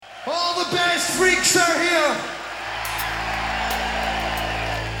All the best freaks are here.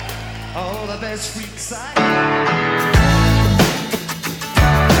 All the best freaks are here.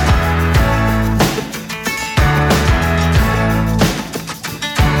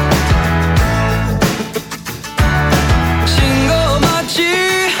信号待ち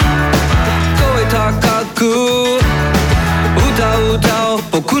声高く歌う歌う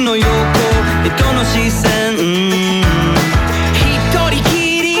僕の横人の視線一人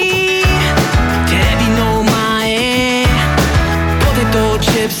きりテレビの前ポテトチ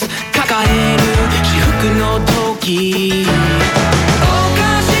ップス抱える至福の時お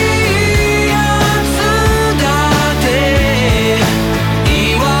かしいやつだって言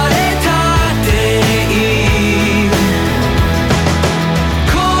われたっていい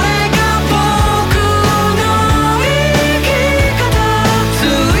これが僕の生き方つ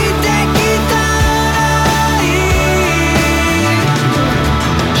いてきたらいい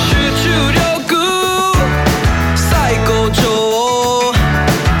集中力最高潮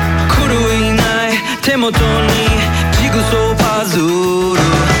狂いない手元にジグソーパズルリュ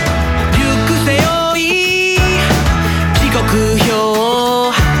ック背負い時刻表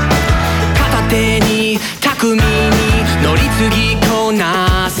片手に巧みに乗り継ぎこ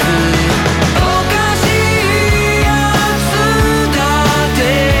なすおかしいやつだって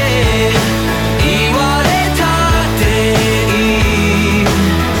言われたっていい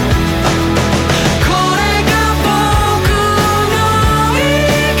これが僕の生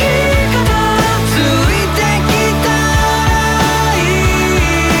き方ついてきたらいい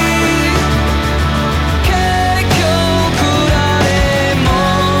結局誰も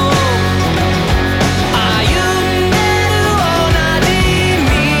歩んでる同じ道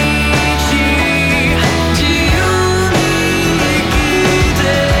自由に生きて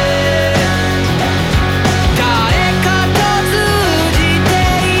誰かと通じてい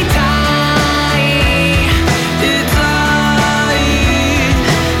たいいたい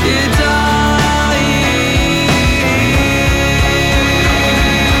いたお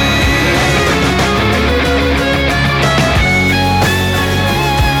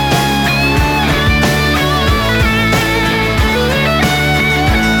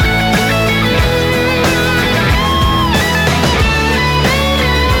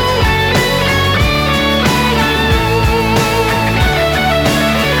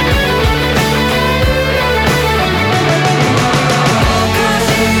かしい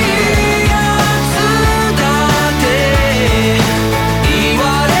やつだって言わ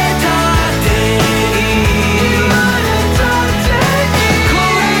れたっていいこ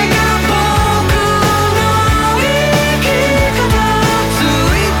れが僕の生き方つい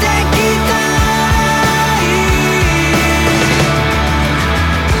てきたらいい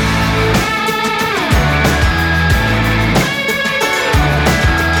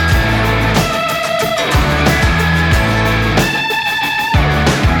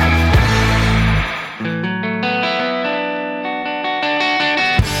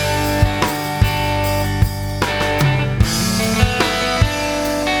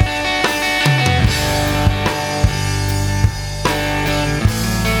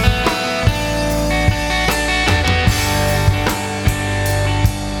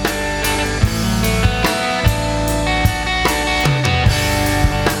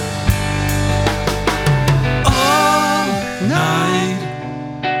All night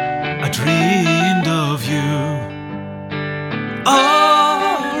I dreamed of you.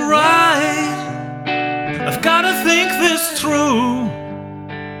 Alright, I've gotta think this through.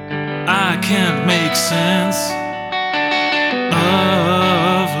 I can't make sense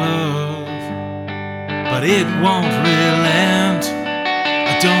of love, but it won't relent.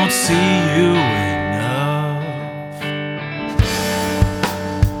 I don't see you enough.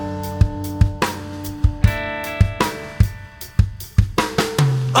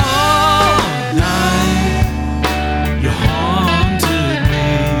 All night you haunted me.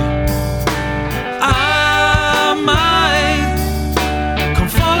 I might come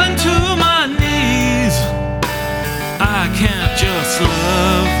falling to my knees. I can't just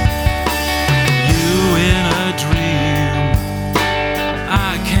love you in a dream.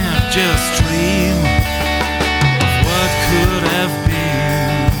 I can't just dream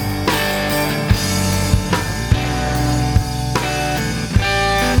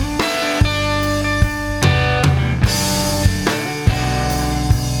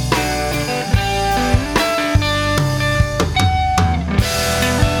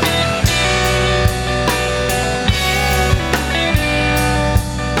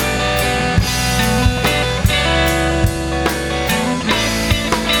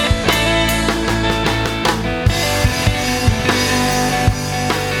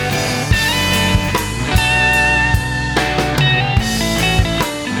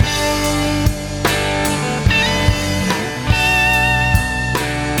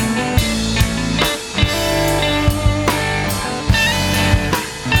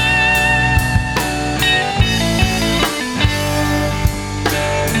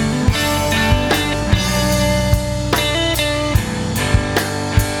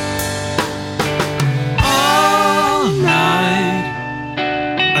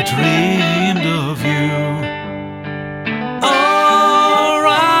I dreamed of you.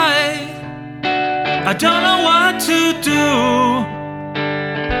 Alright, I don't know what to do.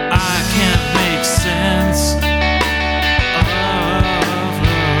 I can't make sense of love.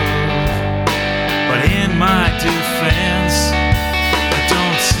 But in my defense, I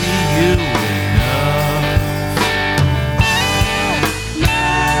don't see you enough.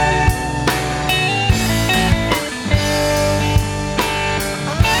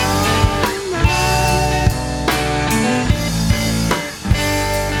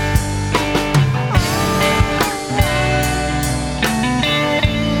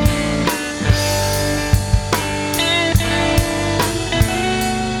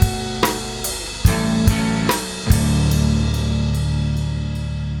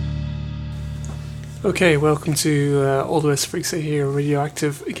 Okay, welcome to All the Best Freaks Are Here,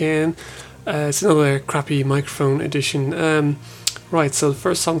 Radioactive again. It's another crappy microphone edition. Right, so the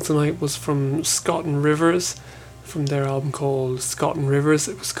first song tonight was from Scott and Rivers, from their album called Scott and Rivers.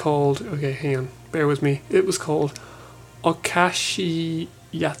 It was called, okay, hang on, bear with me. It was called Okashi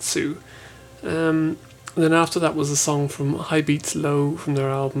Yatsu. Then after that was a song from High Beats Low from their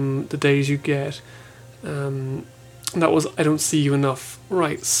album The Days You Get. That was I Don't See You Enough.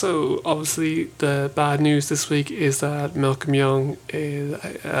 Right, so obviously the bad news this week is that Malcolm Young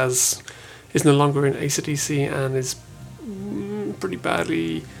is no longer in AC/DC and is pretty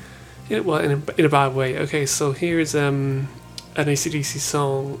badly, in a bad way. Okay, so here's an AC/DC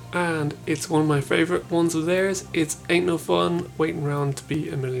song, and it's one of my favourite ones of theirs. It's Ain't No Fun Waiting Around to Be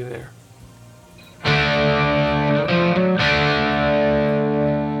a Millionaire.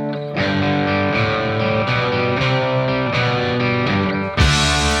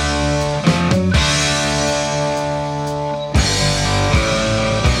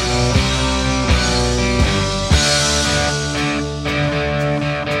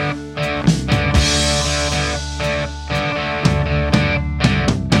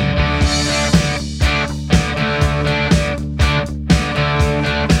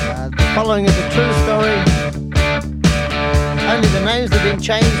 Following is a true story. Only the names have been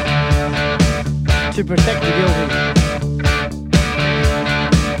changed to protect the guilty.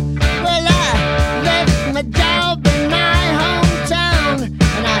 Well, I left my job in my hometown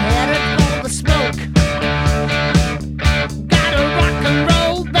and I headed for the smoke. Got a rock and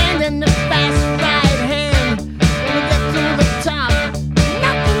roll band and a fast right hand. When we get to the top,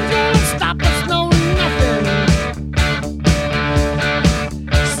 nothing's gonna stop us, no nothing.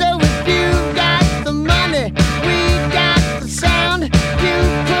 So if you got the money, we got the sound. You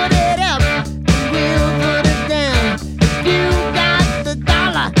put it up, and we'll put it down. If you got the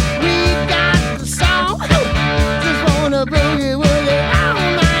dollar, we got the song.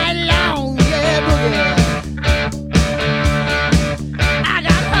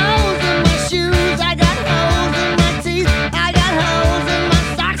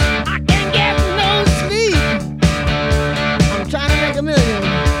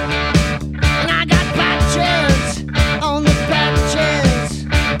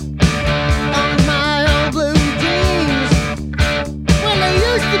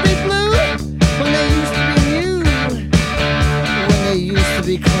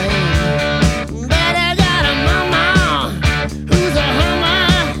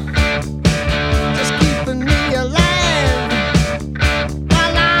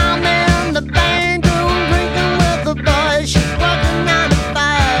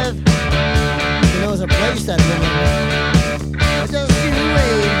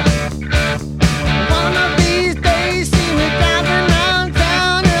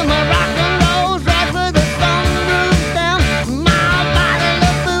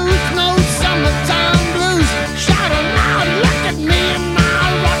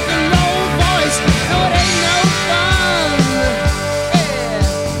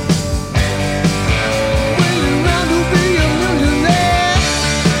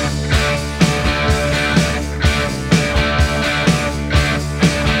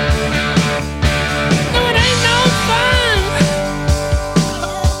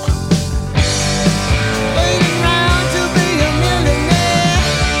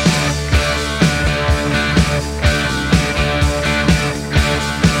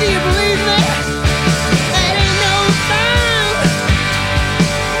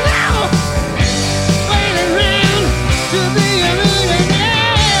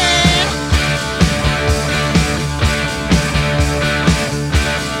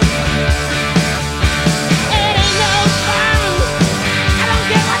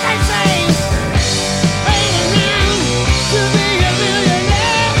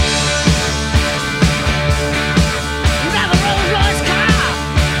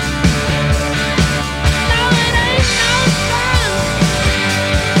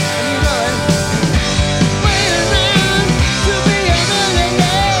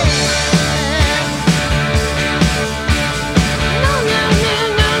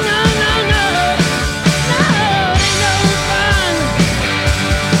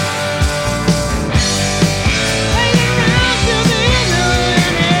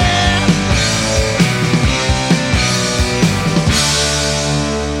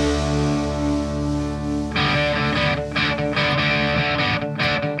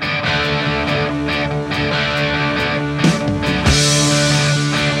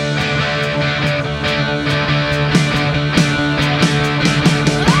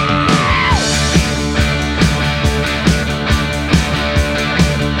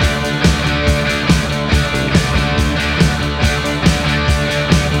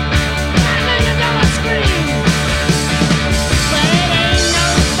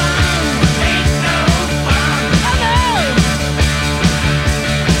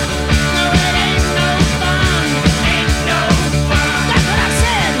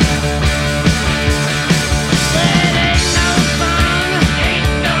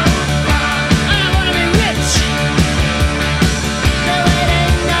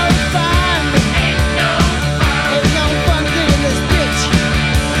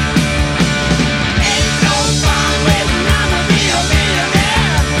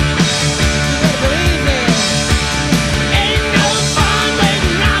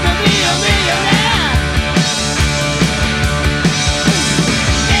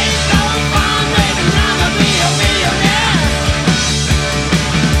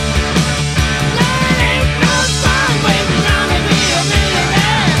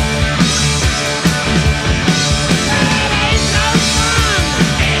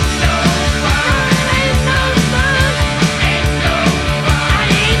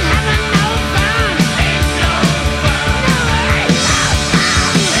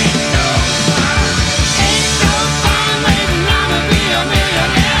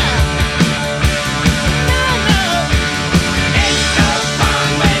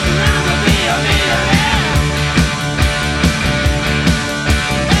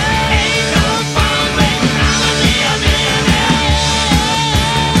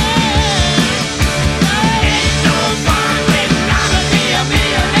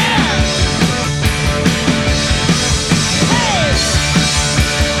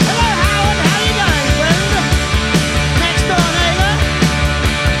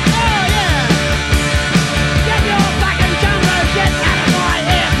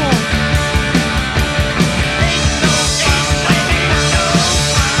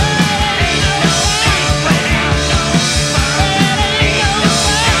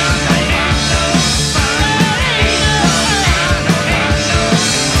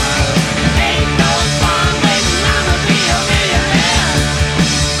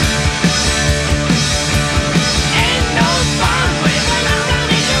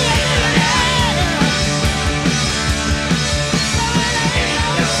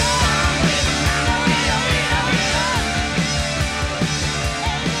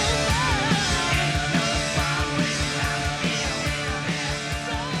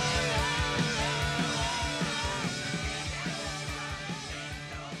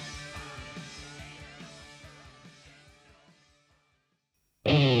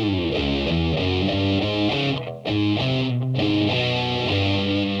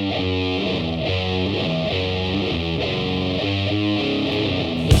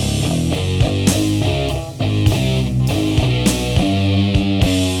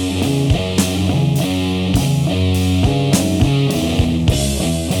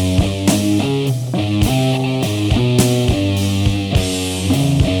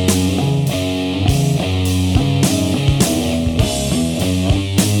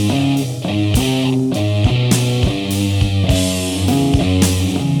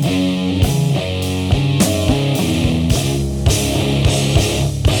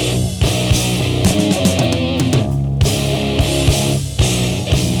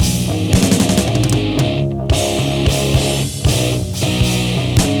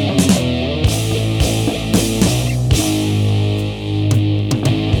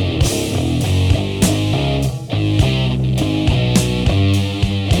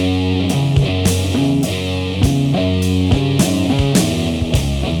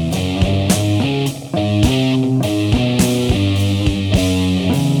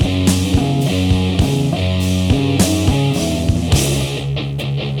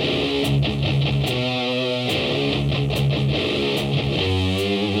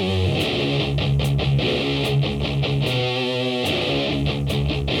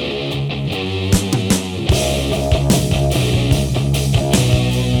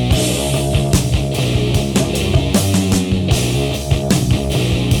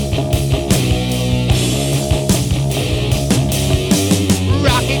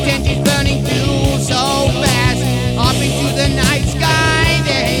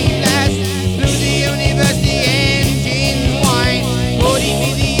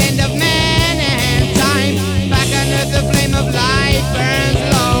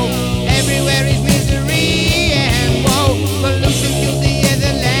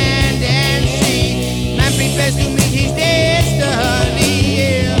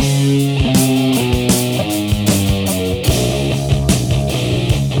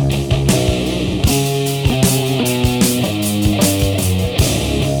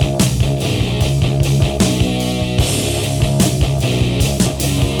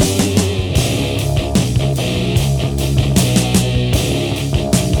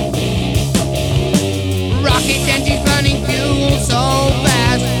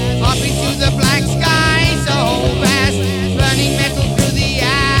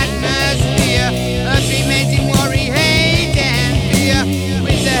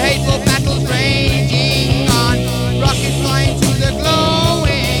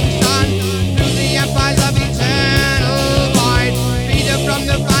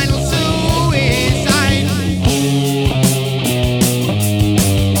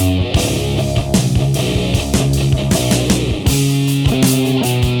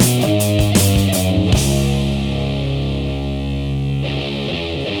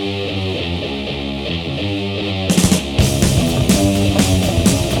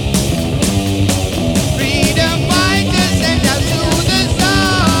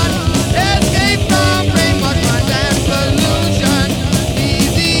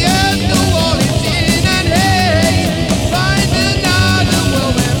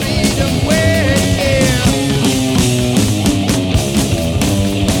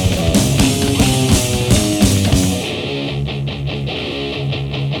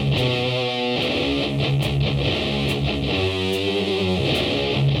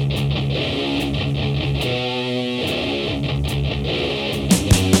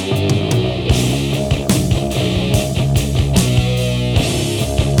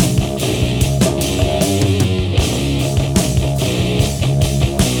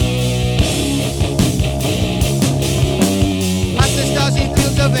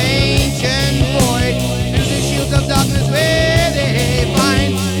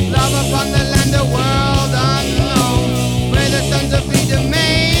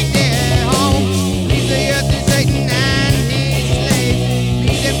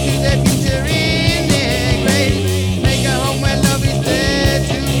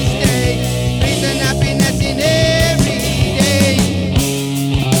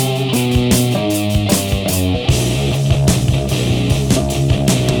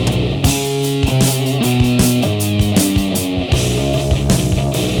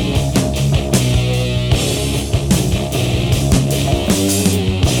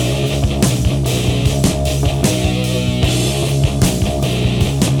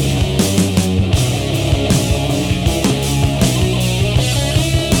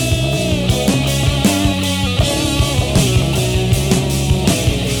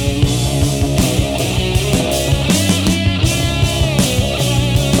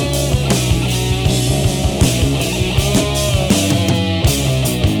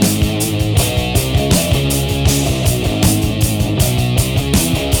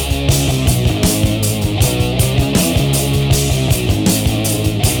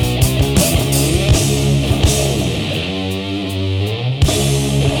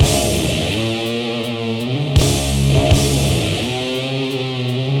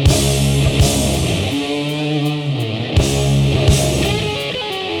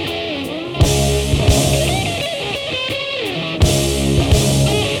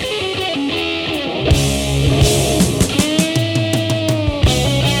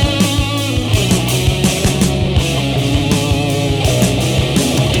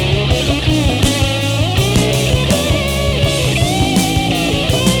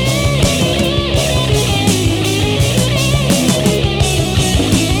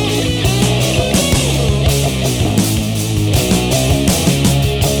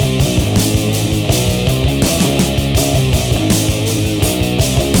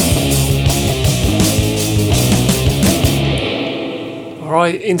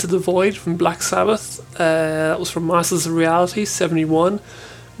 Alright, Into the Void from Black Sabbath. That was from Masters of Reality, 71.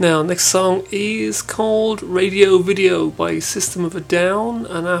 Now, next song is called Radio Video by System of a Down,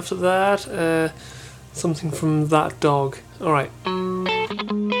 and after that, something from That Dog. Alright.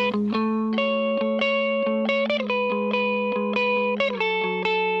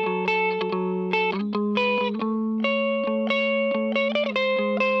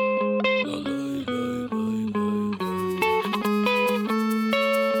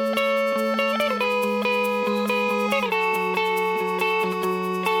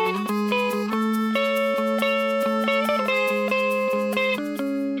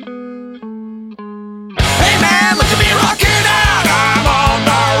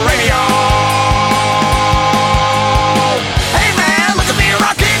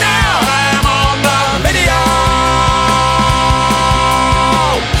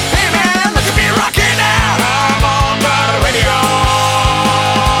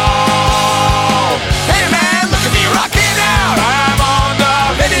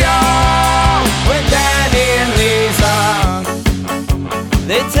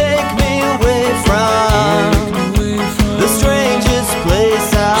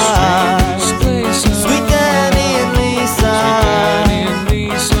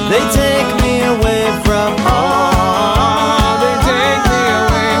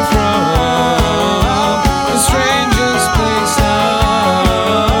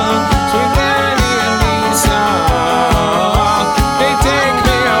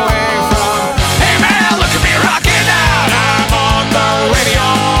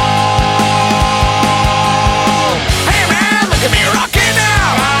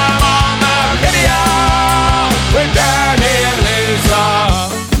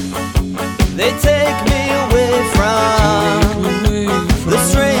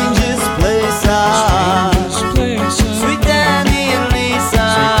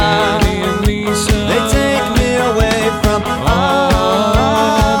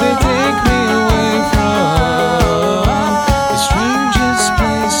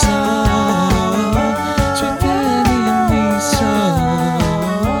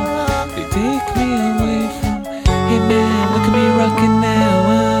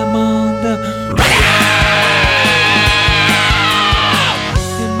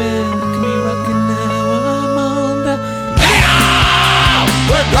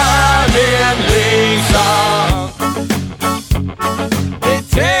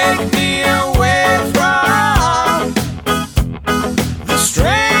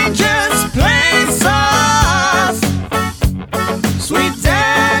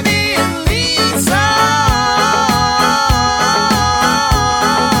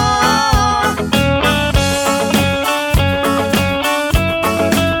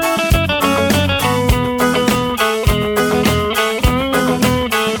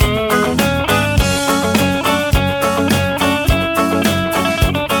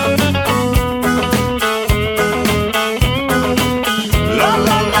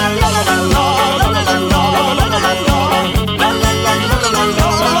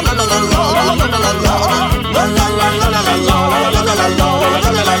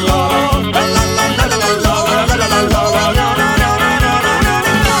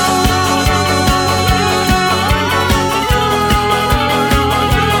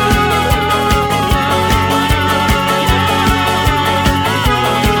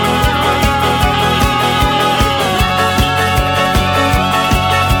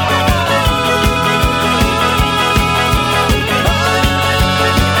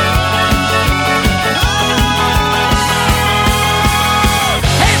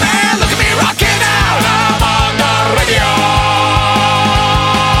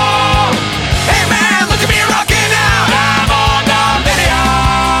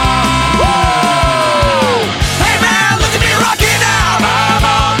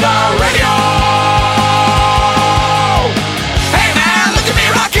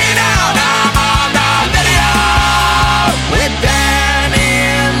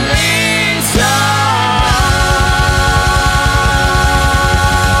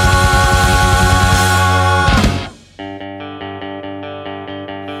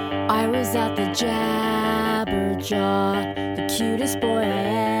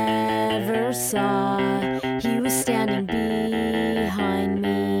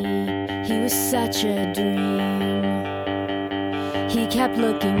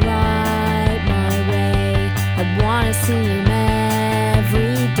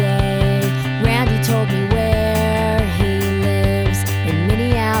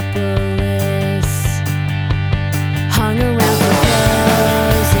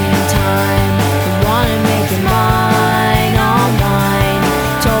 Time, wanna make it mine, all mine.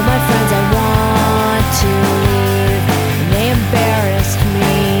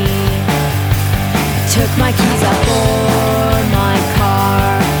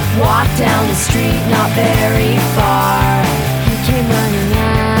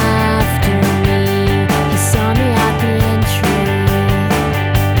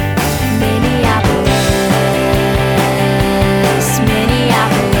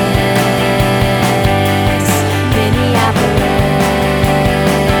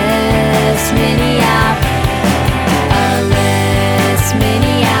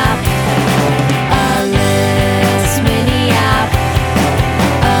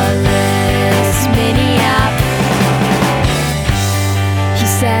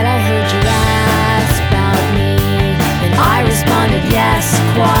 said I heard you ask about me, and I responded yes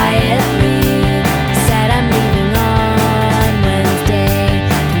quietly. Said I'm leaving on Wednesday,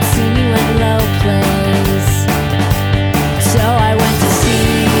 come see me when low plays. So I went to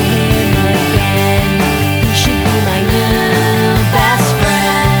see him again. He should be my new best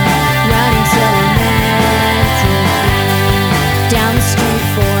friend, running so romantically down the street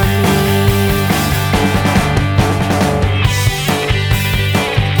for me.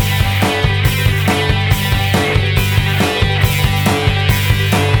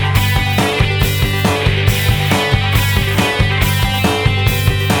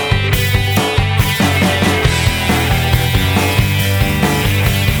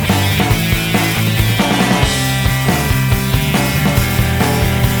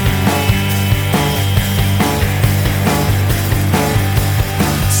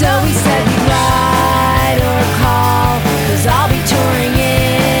 So he said he'd ride or call, 'cause I'll be touring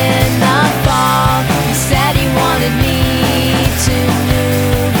in the fall. He said he wanted me to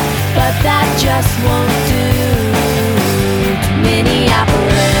move, but that just won't do. To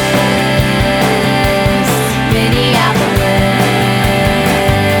Minneapolis, Minneapolis,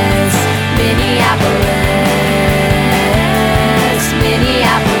 Minneapolis, Minneapolis,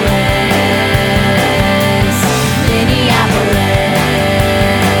 Minneapolis.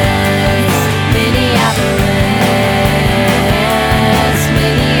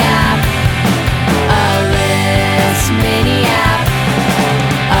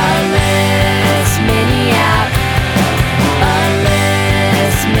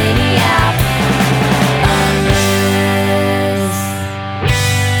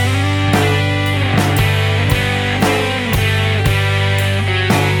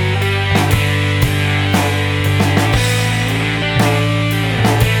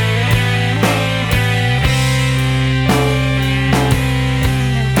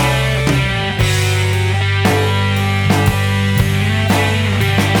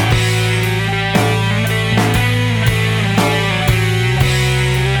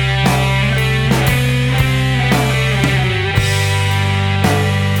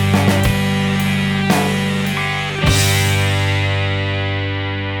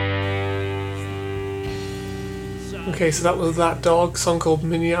 Okay, so that was That Dog, song called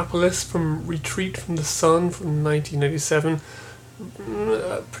Minneapolis from Retreat from the Sun from 1997.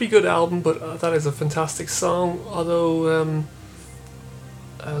 Pretty good album, but that is a fantastic song, although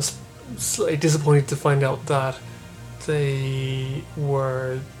I was slightly disappointed to find out that they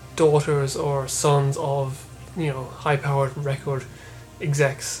were daughters or sons of, high-powered record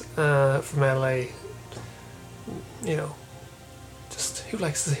execs from LA. Just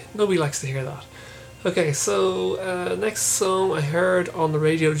nobody likes to hear that. Okay, so next song I heard on the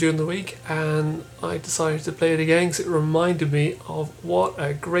radio during the week, and I decided to play it again because it reminded me of what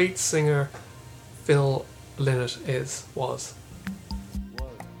a great singer Phil Lynott was.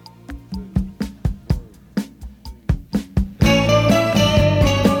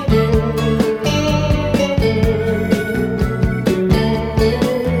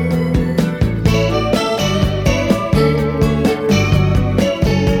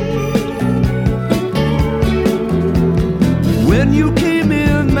 When you came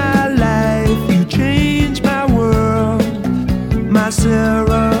in my life, you changed my world, my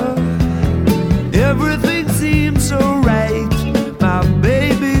Sarah. Everything seemed so right, my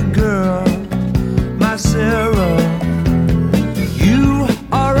baby girl, my Sarah. You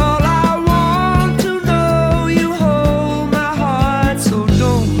are all I want to know. You hold my heart, so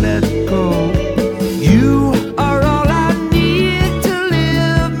don't let go. You are all I need to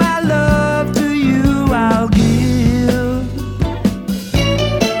live. My love to you I'll give.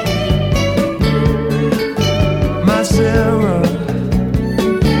 Sarah,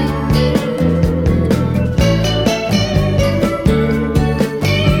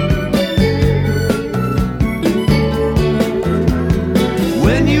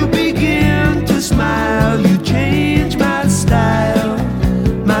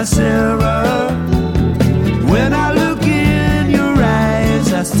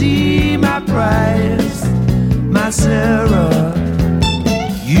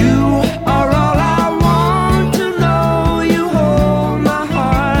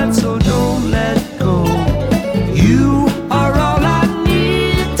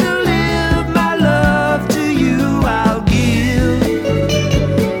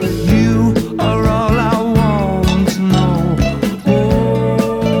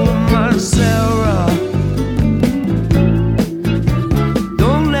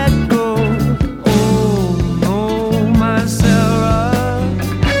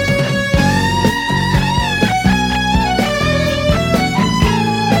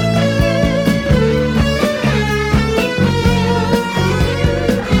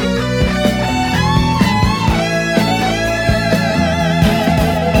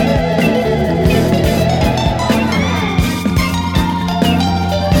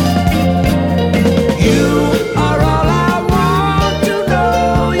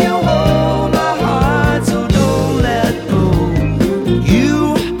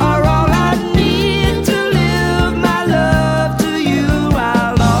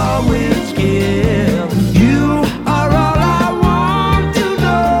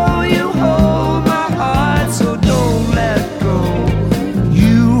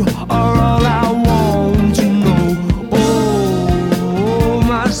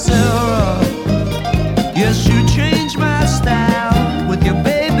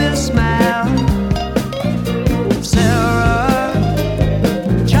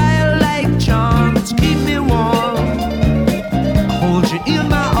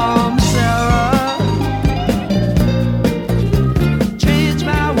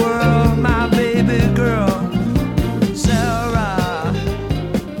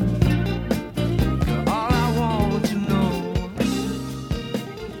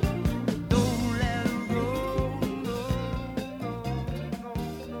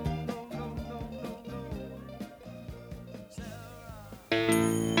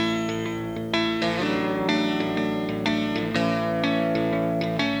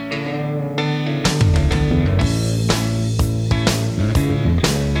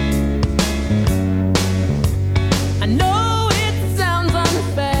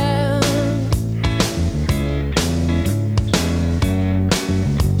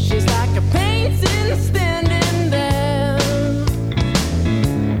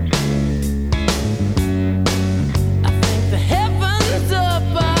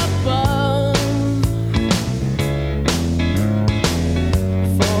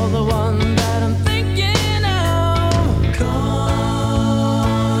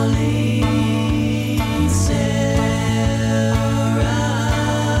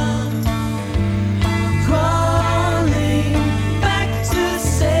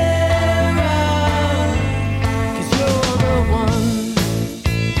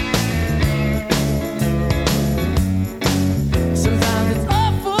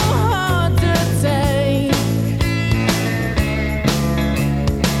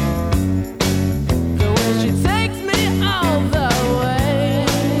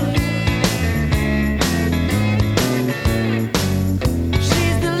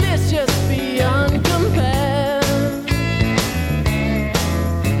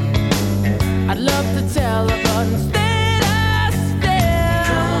 love to tell her, but instead I stare.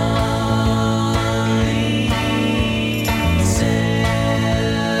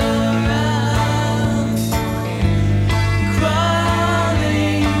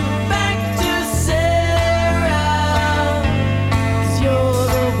 Crawling back to Sarah, 'cause you're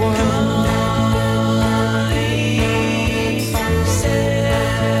the one.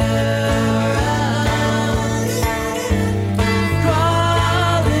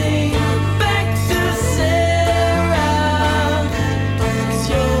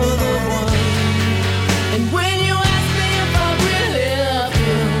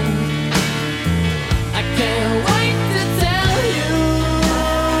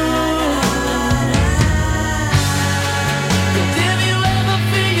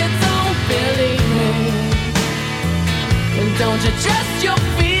 Don't you trust your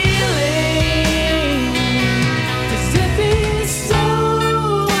feelings? 'Cause if it's so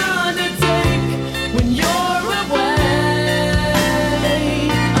hard to take when you're away,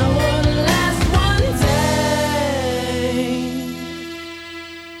 I wanna last one day.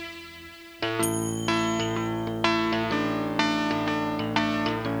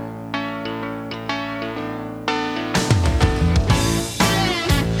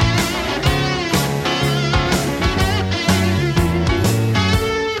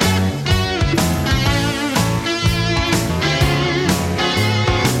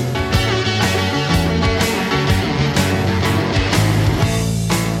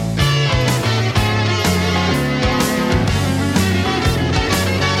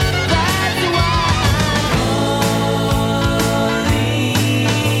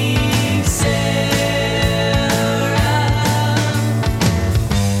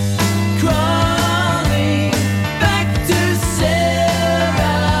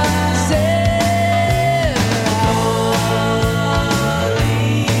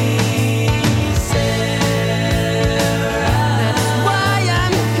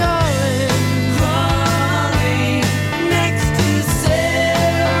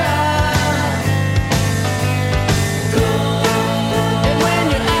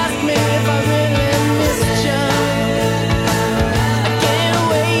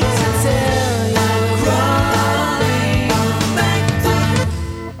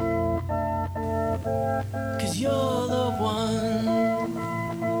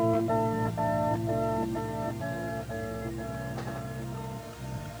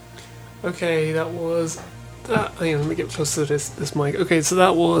 Okay, that was that. Hang on, let me get close to this mic. Okay, so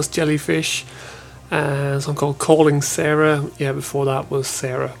that was Jellyfish, and a song called "Calling Sarah." Yeah, before that was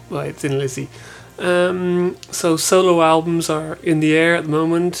Sarah by Thin Lizzy. So solo albums are in the air at the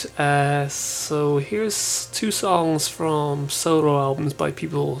moment. So here's two songs from solo albums by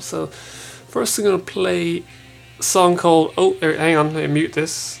people. So first, I'm gonna play a song called hang on, let me mute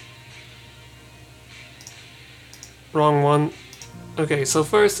this. Wrong one. Okay, so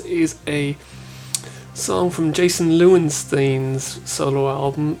first is a song from Jason Lewenstein's solo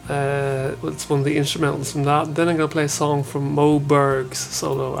album. It's one of the instrumentals from that. Then I'm going to play a song from Mo Berg's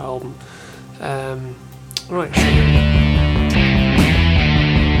solo album. Right.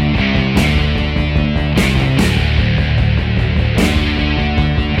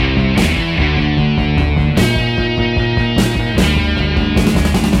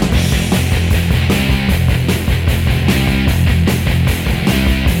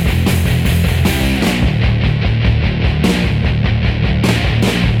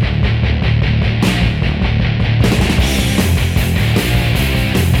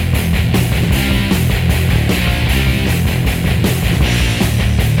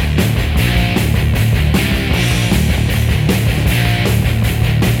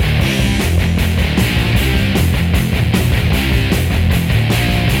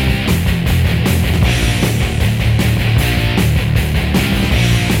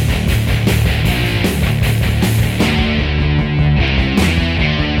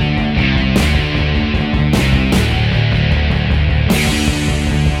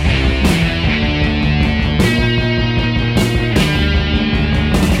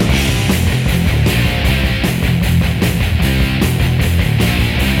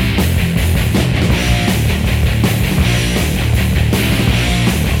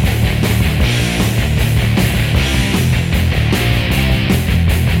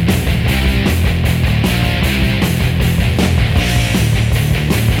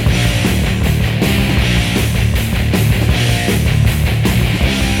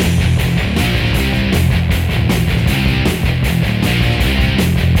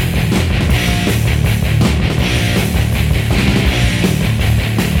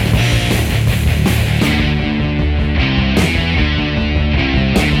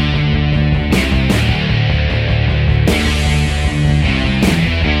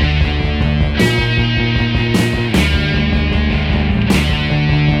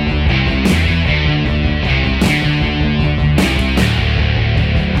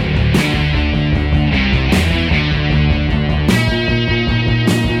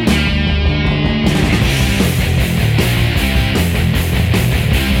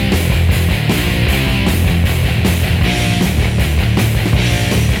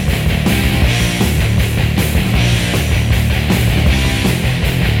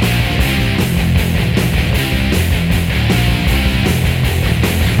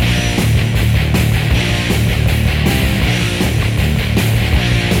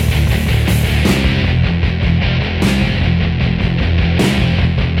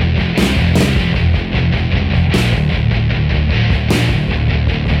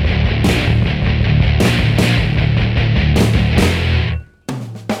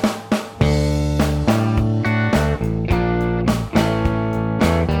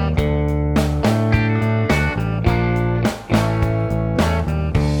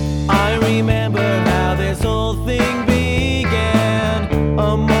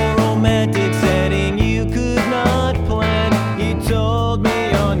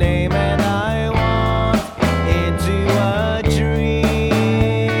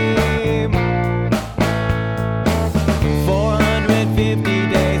 50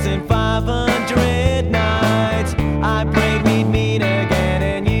 days and 500 nights. I prayed we'd meet again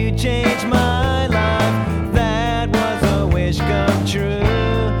and you changed my life. That was a wish come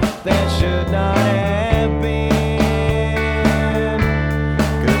true that should not have been.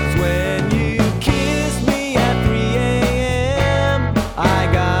 'Cause when you kissed me at 3 a.m. I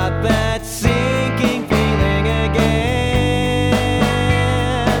got that sinking feeling again.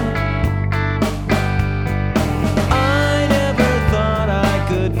 I never thought I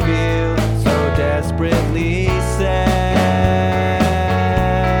could feel so desperately sad.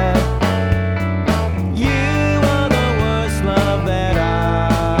 You are the worst love that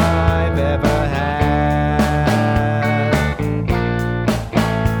I've ever had.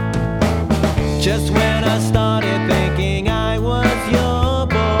 Just when I started thinking I was your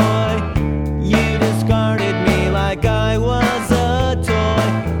boy, you discarded me like I was a toy.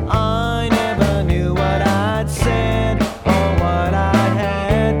 I never knew what I'd said or what I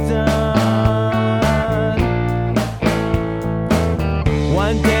had done.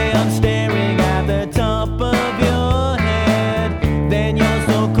 One day I'm staring at the top of your head. Then you're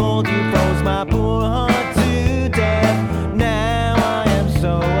so cold you froze my poor heart to death. Now I am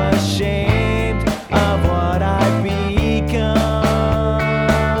so ashamed of what I've become.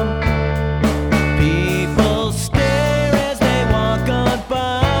 People stare as they walk on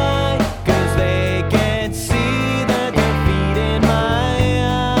by, 'cause they can't see the defeat in my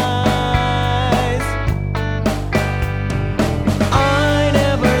eyes. I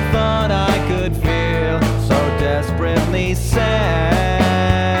never thought I could feel so desperately sad.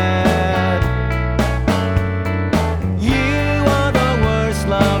 You are the worst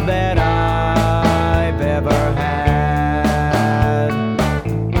love that I've ever had.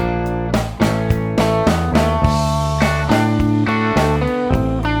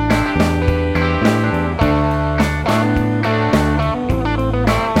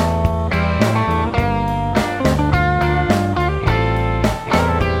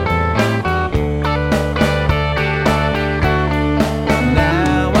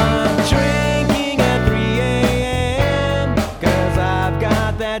 Now I'm drinking at 3 a.m. 'cause I've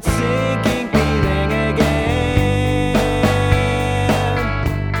got that sinking feeling again.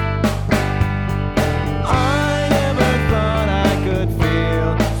 I never thought I could feel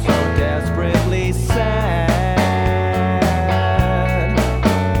so desperately sad.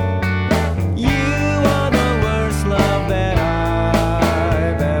 You are the worst love that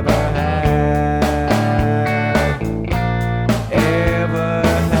I've ever had. Ever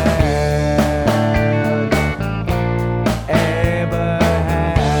had. Ever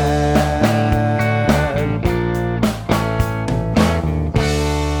had.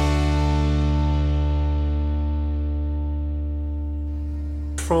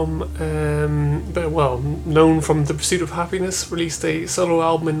 From known from The Pursuit of Happiness, released a solo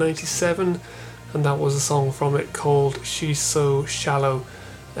album in '97, and that was a song from it called She's So Shallow.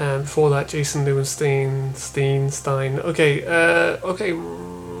 Before that, Jason Stein. Okay,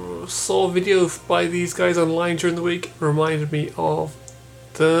 saw a video by these guys online during the week, reminded me of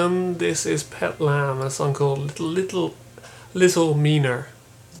them. This is Pet Lamb, a song called Little Meaner.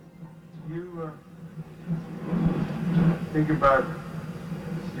 You think about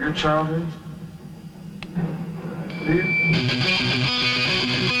your childhood? Do you?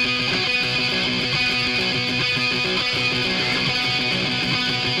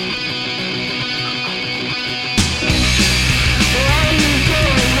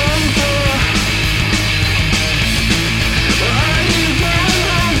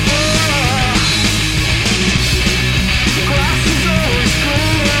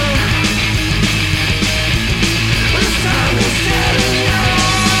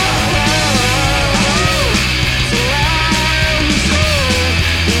 So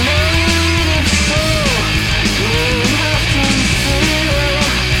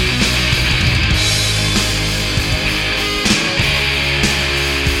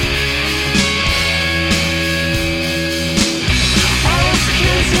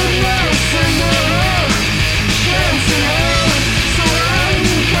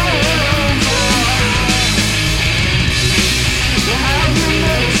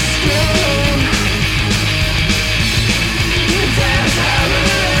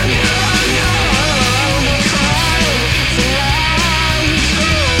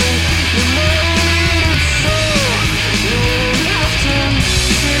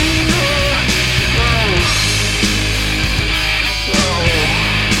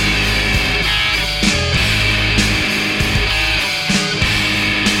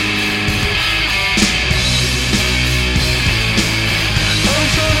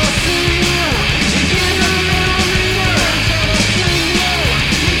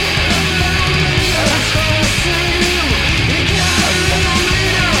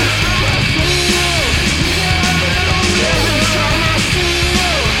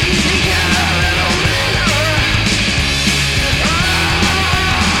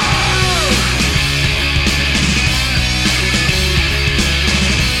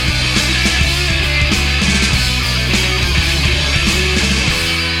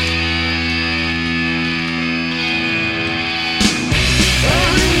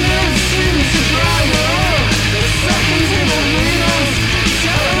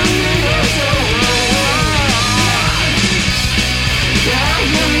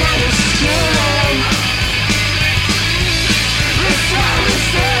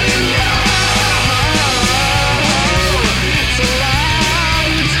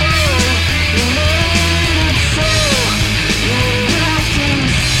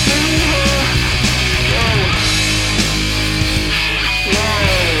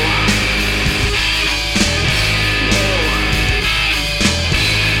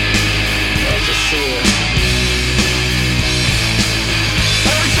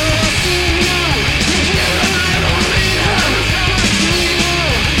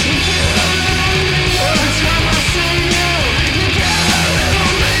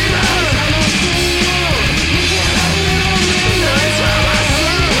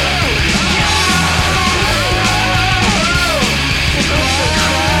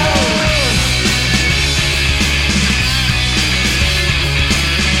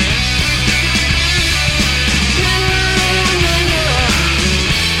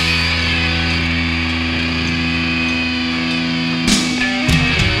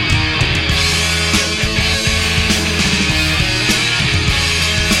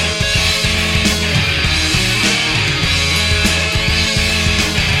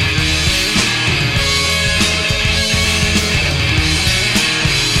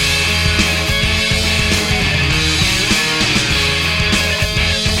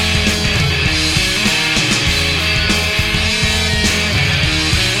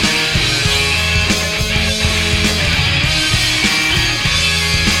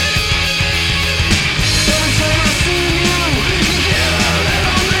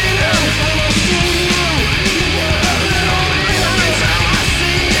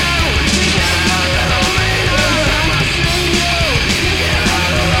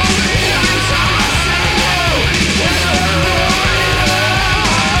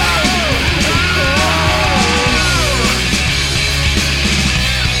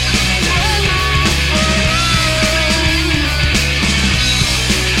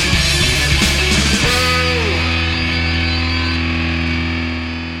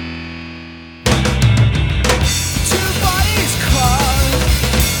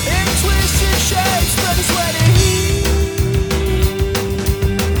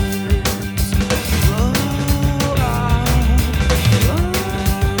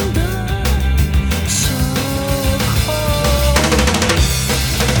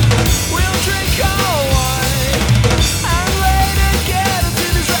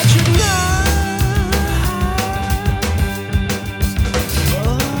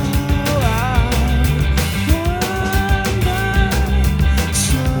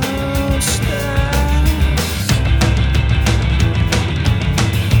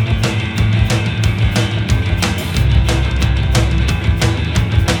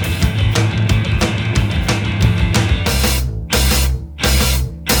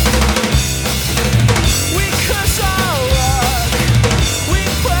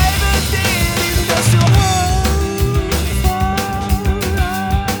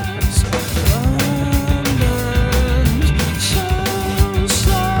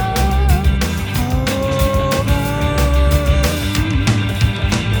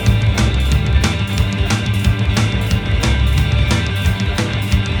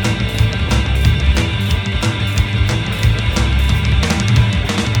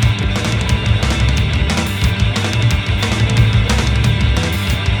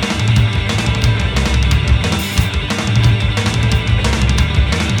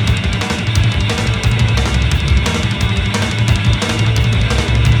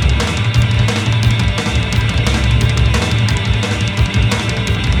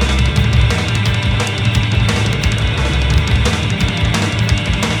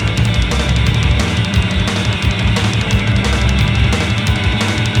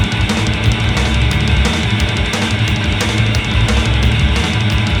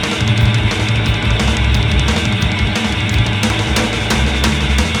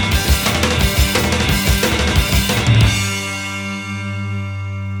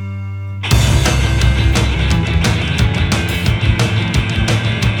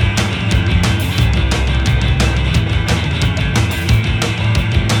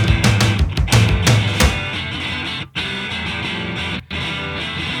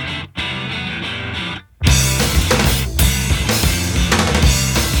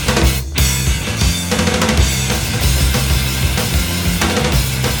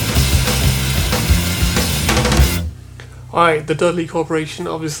Alright, the Dudley Corporation,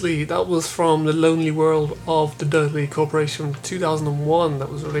 obviously, that was from The Lonely World of the Dudley Corporation, 2001, that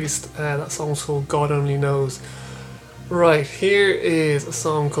was released. That song's called God Only Knows. Right, here is a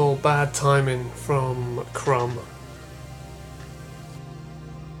song called Bad Timing from Crumb.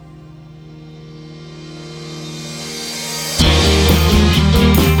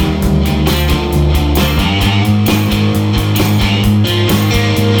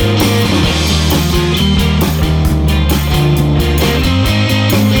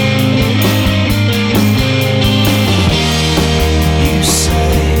 You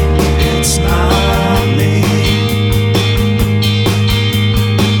say it's not me.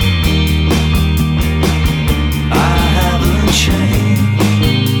 I haven't changed.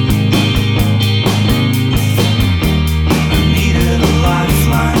 I needed a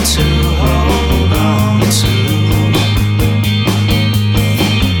lifeline to hold on to.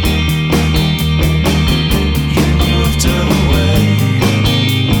 You moved away.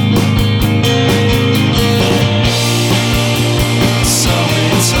 So we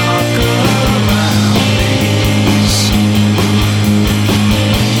talk around these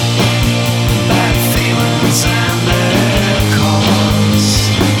bad feelings and their cause.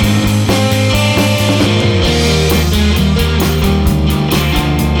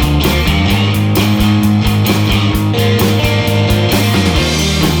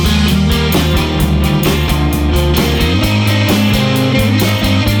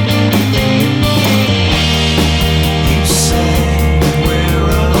 You say we're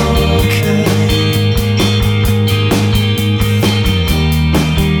okay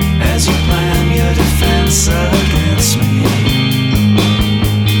as you plan your defense against me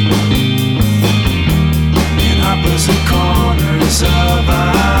in opposite corners of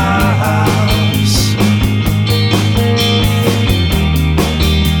our house.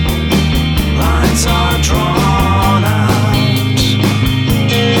 Lines are drawn out,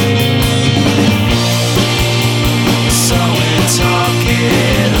 so we talk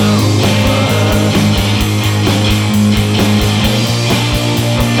it over.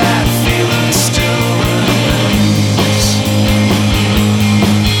 That feeling still remains.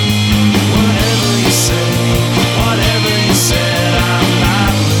 Whatever you say, whatever you said, I'm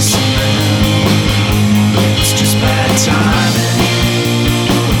not listening. It's just bad timing.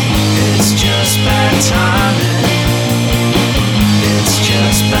 It's just bad timing. It's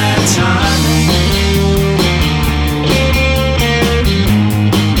just bad timing.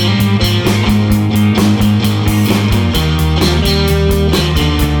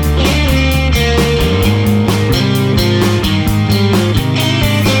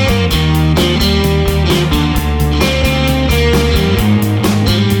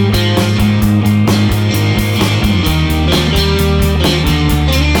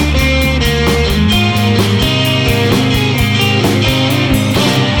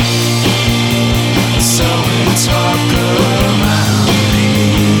 So we talk around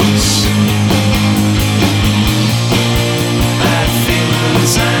these bad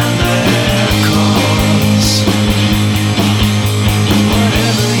feelings and their cause.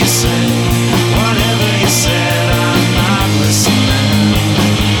 Whatever you say, whatever you said, I'm not listening.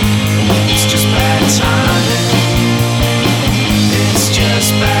 It's just bad timing. It's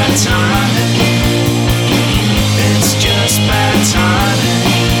just bad timing. It's just bad timing.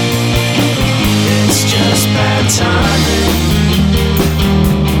 It's just bad timing.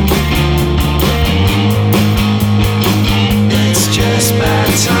 It's just bad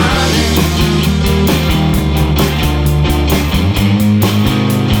timing.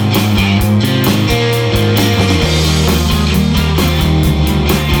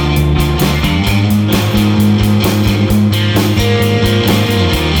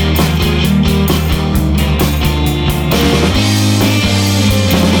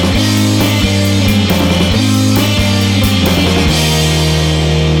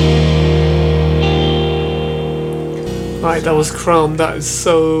 Right, that was Crumb. That is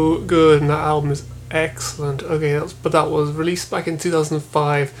so good, and that album is excellent. Okay, that was released back in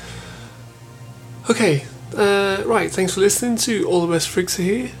 2005. Okay, right, thanks for listening to All the Best Freaks Are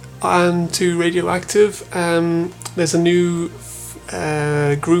Here and to Radioactive. There's a new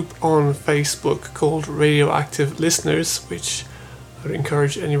group on Facebook called Radioactive Listeners, which I would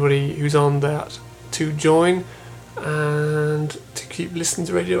encourage anybody who's on that to join and to keep listening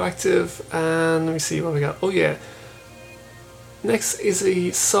to Radioactive. And let me see what we got. Oh yeah, next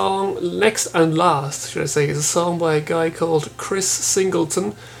and last, should I say, is a song by a guy called Chris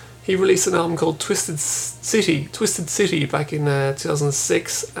Singleton. He released an album called Twisted City back in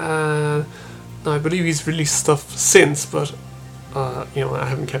 2006. Now I believe he's released stuff since, but I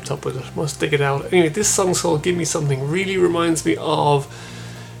haven't kept up with it. Must dig it out. Anyway, this song's called "Give Me Something." Really reminds me of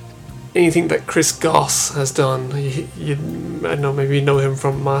anything that Chris Goss has done. I don't know, maybe you know him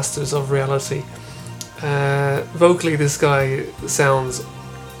from Masters of Reality. Vocally, this guy sounds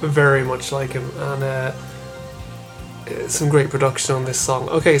very much like him, and some great production on this song.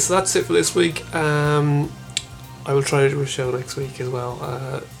 Okay, so that's it for this week. I will try to do a show next week as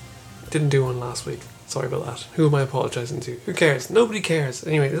well. Didn't do one last week. Sorry about that. Who am I apologising to? Who cares? Nobody cares.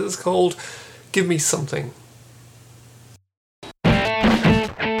 Anyway, this is called "Give Me Something."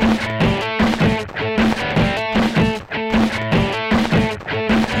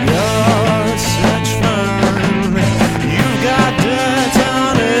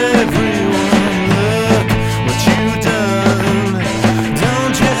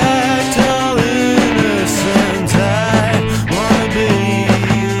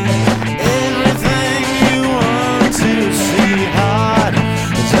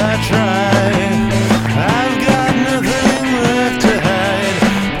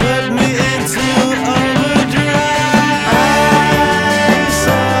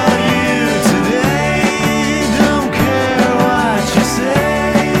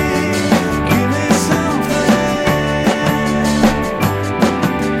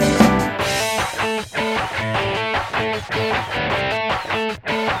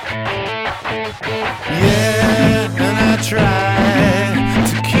 Yeah, and I tried.